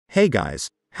Hey guys,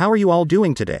 how are you all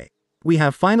doing today? We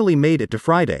have finally made it to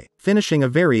Friday, finishing a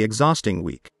very exhausting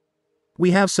week.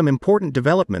 We have some important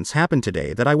developments happen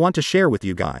today that I want to share with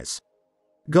you guys.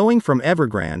 Going from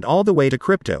Evergrande all the way to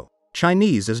crypto,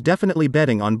 Chinese is definitely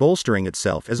betting on bolstering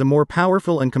itself as a more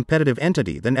powerful and competitive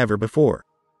entity than ever before.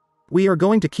 We are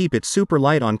going to keep it super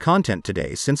light on content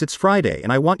today since it's Friday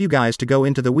and I want you guys to go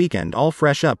into the weekend all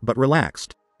fresh up but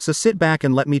relaxed. So sit back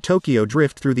and let me Tokyo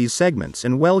drift through these segments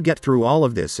and get through all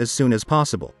of this as soon as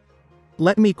possible.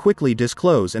 Let me quickly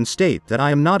disclose and state that I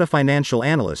am not a financial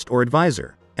analyst or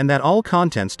advisor, and that all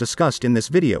contents discussed in this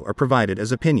video are provided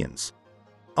as opinions.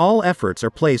 All efforts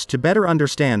are placed to better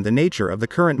understand the nature of the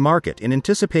current market in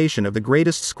anticipation of the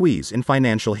greatest squeeze in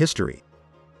financial history.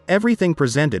 Everything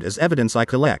presented is evidence I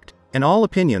collect, and all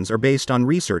opinions are based on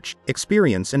research,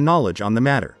 experience and knowledge on the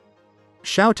matter.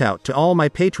 Shout out to all my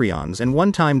Patreons and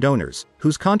one-time donors,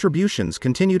 whose contributions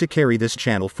continue to carry this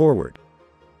channel forward.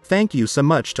 Thank you so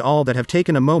much to all that have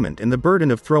taken a moment and the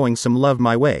burden of throwing some love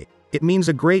my way. It means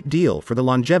a great deal for the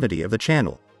longevity of the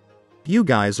channel. You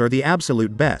guys are the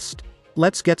absolute best.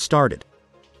 Let's get started.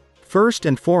 First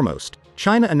and foremost,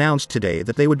 China announced today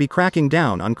that they would be cracking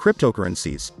down on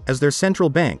cryptocurrencies, as their central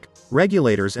bank,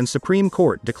 regulators and Supreme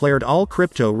Court declared all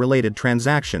crypto-related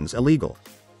transactions illegal.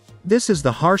 This is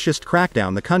the harshest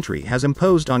crackdown the country has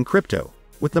imposed on crypto,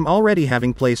 with them already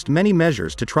having placed many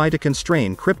measures to try to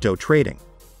constrain crypto trading.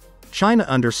 China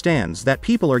understands that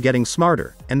people are getting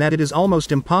smarter, and that it is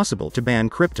almost impossible to ban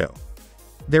crypto.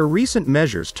 Their recent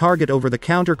measures target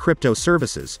over-the-counter crypto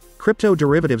services, crypto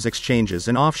derivatives exchanges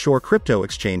and offshore crypto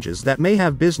exchanges that may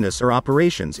have business or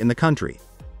operations in the country.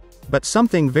 But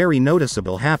something very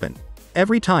noticeable happened.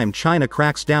 Every time China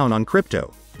cracks down on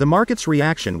crypto, the market's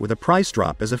reaction with a price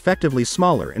drop is effectively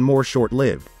smaller and more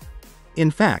short-lived.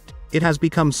 In fact, it has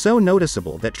become so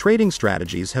noticeable that trading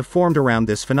strategies have formed around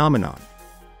this phenomenon.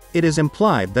 It is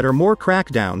implied that as more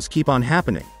crackdowns keep on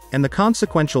happening, and the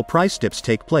consequential price dips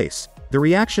take place, the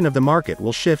reaction of the market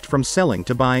will shift from selling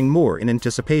to buying more in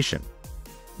anticipation.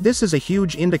 This is a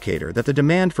huge indicator that the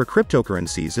demand for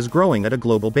cryptocurrencies is growing at a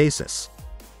global basis.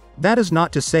 That is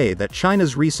not to say that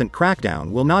China's recent crackdown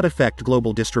will not affect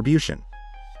global distribution.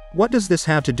 What does this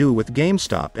have to do with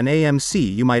GameStop and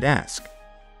AMC, you might ask?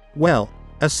 Well,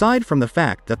 aside from the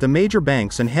fact that the major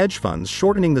banks and hedge funds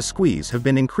shortening the squeeze have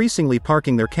been increasingly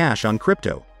parking their cash on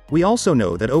crypto, we also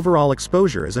know that overall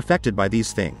exposure is affected by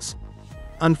these things.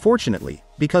 Unfortunately,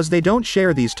 because they don't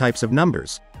share these types of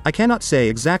numbers, I cannot say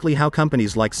exactly how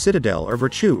companies like Citadel or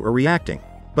Virtu are reacting,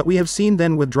 but we have seen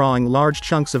them withdrawing large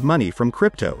chunks of money from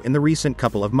crypto in the recent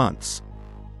couple of months.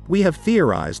 We have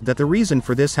theorized that the reason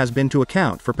for this has been to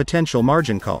account for potential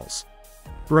margin calls.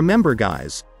 Remember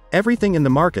guys, everything in the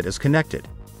market is connected.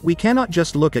 We cannot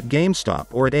just look at GameStop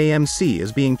or at AMC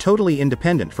as being totally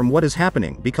independent from what is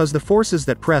happening, because the forces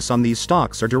that press on these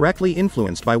stocks are directly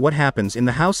influenced by what happens in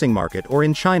the housing market or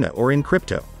in China or in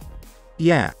crypto.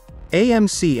 Yeah,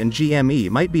 AMC and GME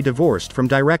might be divorced from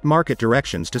direct market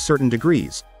directions to certain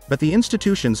degrees, but the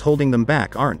institutions holding them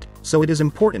back aren't, so it is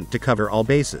important to cover all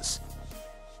bases.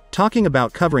 Talking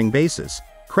about covering bases,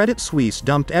 Credit Suisse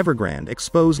dumped Evergrande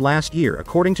exposed last year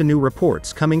according to new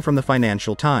reports coming from the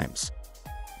Financial Times.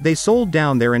 They sold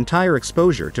down their entire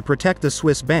exposure to protect the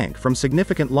Swiss bank from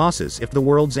significant losses if the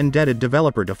world's indebted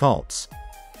developer defaults.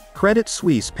 Credit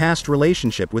Suisse past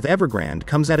relationship with Evergrande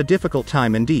comes at a difficult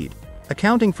time indeed,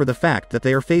 accounting for the fact that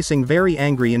they are facing very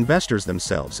angry investors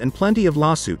themselves and plenty of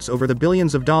lawsuits over the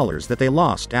billions of dollars that they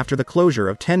lost after the closure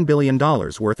of $10 billion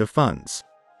worth of funds.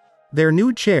 Their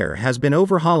new chair has been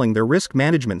overhauling their risk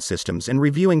management systems and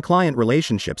reviewing client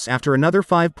relationships after another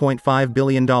 $5.5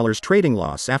 billion trading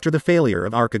loss after the failure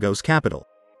of Archegos Capital.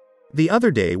 The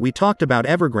other day we talked about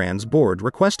Evergrande's board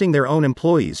requesting their own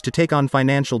employees to take on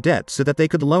financial debt so that they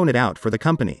could loan it out for the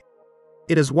company.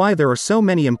 It is why there are so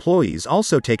many employees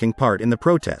also taking part in the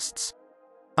protests.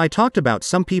 I talked about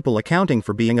some people accounting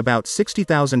for being about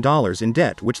 $60,000 in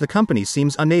debt which the company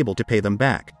seems unable to pay them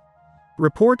back.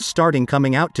 Reports starting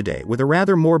coming out today with a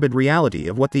rather morbid reality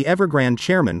of what the Evergrande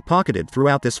chairman pocketed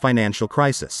throughout this financial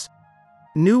crisis.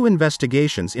 New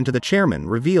investigations into the chairman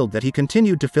revealed that he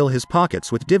continued to fill his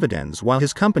pockets with dividends while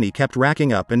his company kept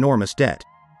racking up enormous debt.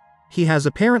 He has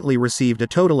apparently received a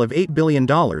total of $8 billion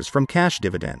from cash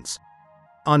dividends.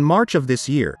 On March of this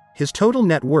year, his total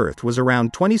net worth was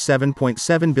around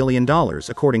 $27.7 billion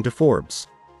according to Forbes.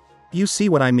 You see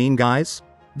what I mean, guys?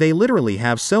 They literally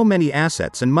have so many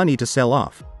assets and money to sell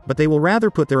off, but they will rather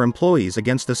put their employees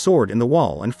against the sword in the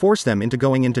wall and force them into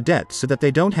going into debt so that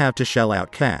they don't have to shell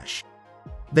out cash.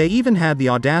 They even had the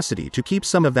audacity to keep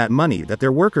some of that money that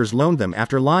their workers loaned them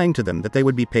after lying to them that they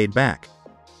would be paid back.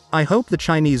 I hope the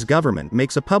Chinese government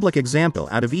makes a public example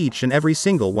out of each and every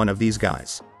single one of these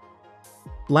guys.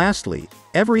 Lastly,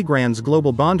 Evergrande's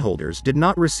global bondholders did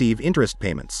not receive interest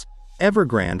payments.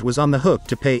 Evergrande was on the hook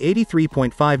to pay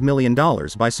 $83.5 million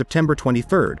by September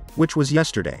 23, which was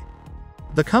yesterday.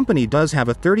 The company does have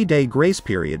a 30-day grace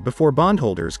period before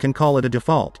bondholders can call it a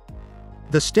default.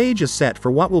 The stage is set for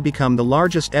what will become the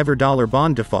largest ever dollar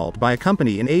bond default by a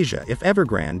company in Asia if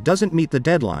Evergrande doesn't meet the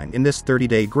deadline in this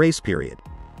 30-day grace period.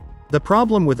 The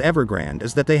problem with Evergrande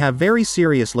is that they have very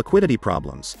serious liquidity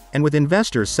problems, and with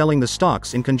investors selling the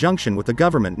stocks in conjunction with the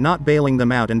government not bailing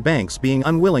them out and banks being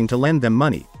unwilling to lend them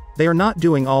money, they are not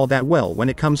doing all that well when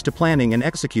it comes to planning and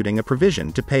executing a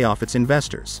provision to pay off its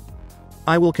investors.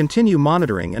 I will continue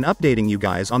monitoring and updating you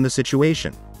guys on the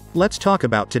situation. Let's talk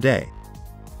about today.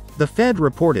 The Fed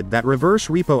reported that reverse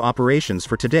repo operations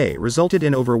for today resulted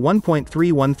in over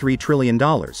 $1.313 trillion,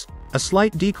 a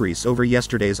slight decrease over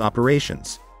yesterday's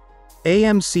operations.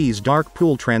 AMC's dark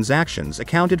pool transactions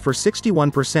accounted for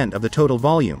 61% of the total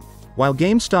volume, while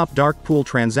GameStop dark pool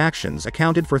transactions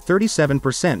accounted for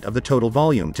 37% of the total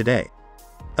volume today.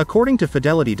 According to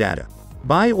Fidelity data,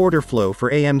 buy order flow for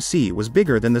AMC was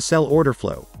bigger than the sell order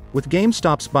flow, with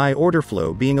GameStop's buy order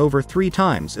flow being over 3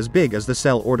 times as big as the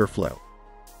sell order flow.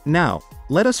 Now,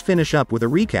 let us finish up with a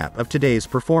recap of today's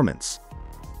performance.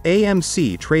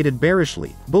 AMC traded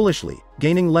bullishly,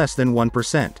 gaining less than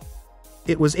 1%.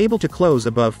 It was able to close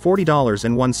above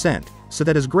 $40.01, so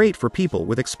that is great for people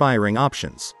with expiring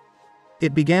options.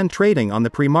 It began trading on the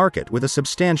pre-market with a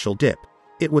substantial dip.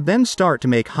 It would then start to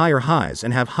make higher highs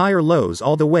and have higher lows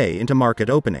all the way into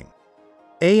market opening.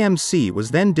 AMC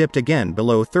was then dipped again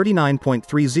below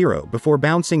 39.30 before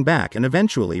bouncing back and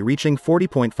eventually reaching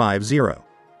 40.50.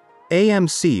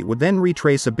 AMC would then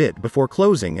retrace a bit before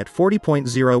closing at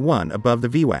 40.01 above the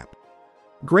VWAP.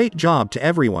 Great job to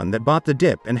everyone that bought the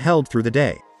dip and held through the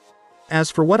day.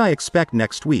 As for what I expect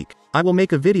next week, I will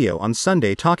make a video on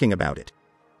Sunday talking about it.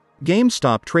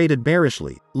 GameStop traded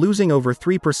bearishly, losing over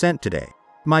 3% today.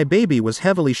 My baby was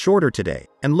heavily shorter today,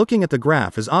 and looking at the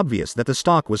graph is obvious that the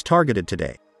stock was targeted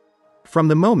today. From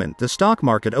the moment the stock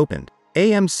market opened,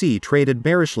 AMC traded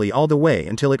bearishly all the way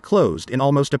until it closed in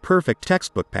almost a perfect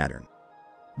textbook pattern.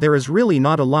 There is really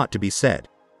not a lot to be said.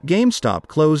 GameStop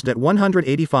closed at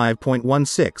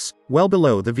 185.16, well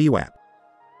below the VWAP.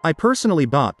 I personally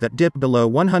bought that dip below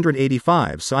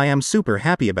 185, so I am super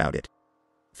happy about it.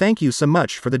 Thank you so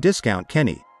much for the discount,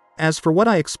 Kenny. As for what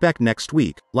I expect next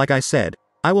week, like I said,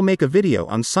 I will make a video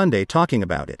on Sunday talking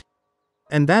about it.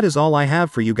 And that is all I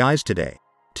have for you guys today.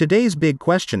 Today's big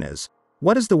question is,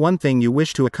 what is the one thing you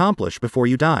wish to accomplish before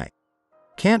you die?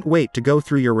 Can't wait to go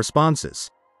through your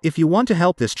responses. If you want to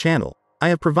help this channel, I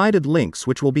have provided links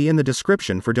which will be in the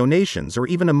description for donations or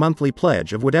even a monthly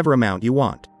pledge of whatever amount you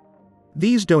want.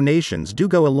 These donations do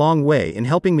go a long way in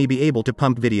helping me be able to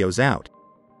pump videos out.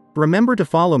 Remember to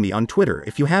follow me on Twitter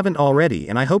if you haven't already,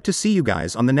 and I hope to see you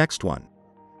guys on the next one.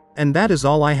 And that is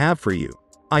all I have for you.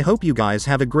 I hope you guys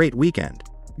have a great weekend.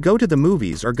 Go to the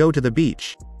movies or go to the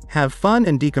beach. Have fun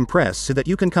and decompress so that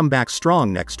you can come back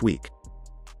strong next week.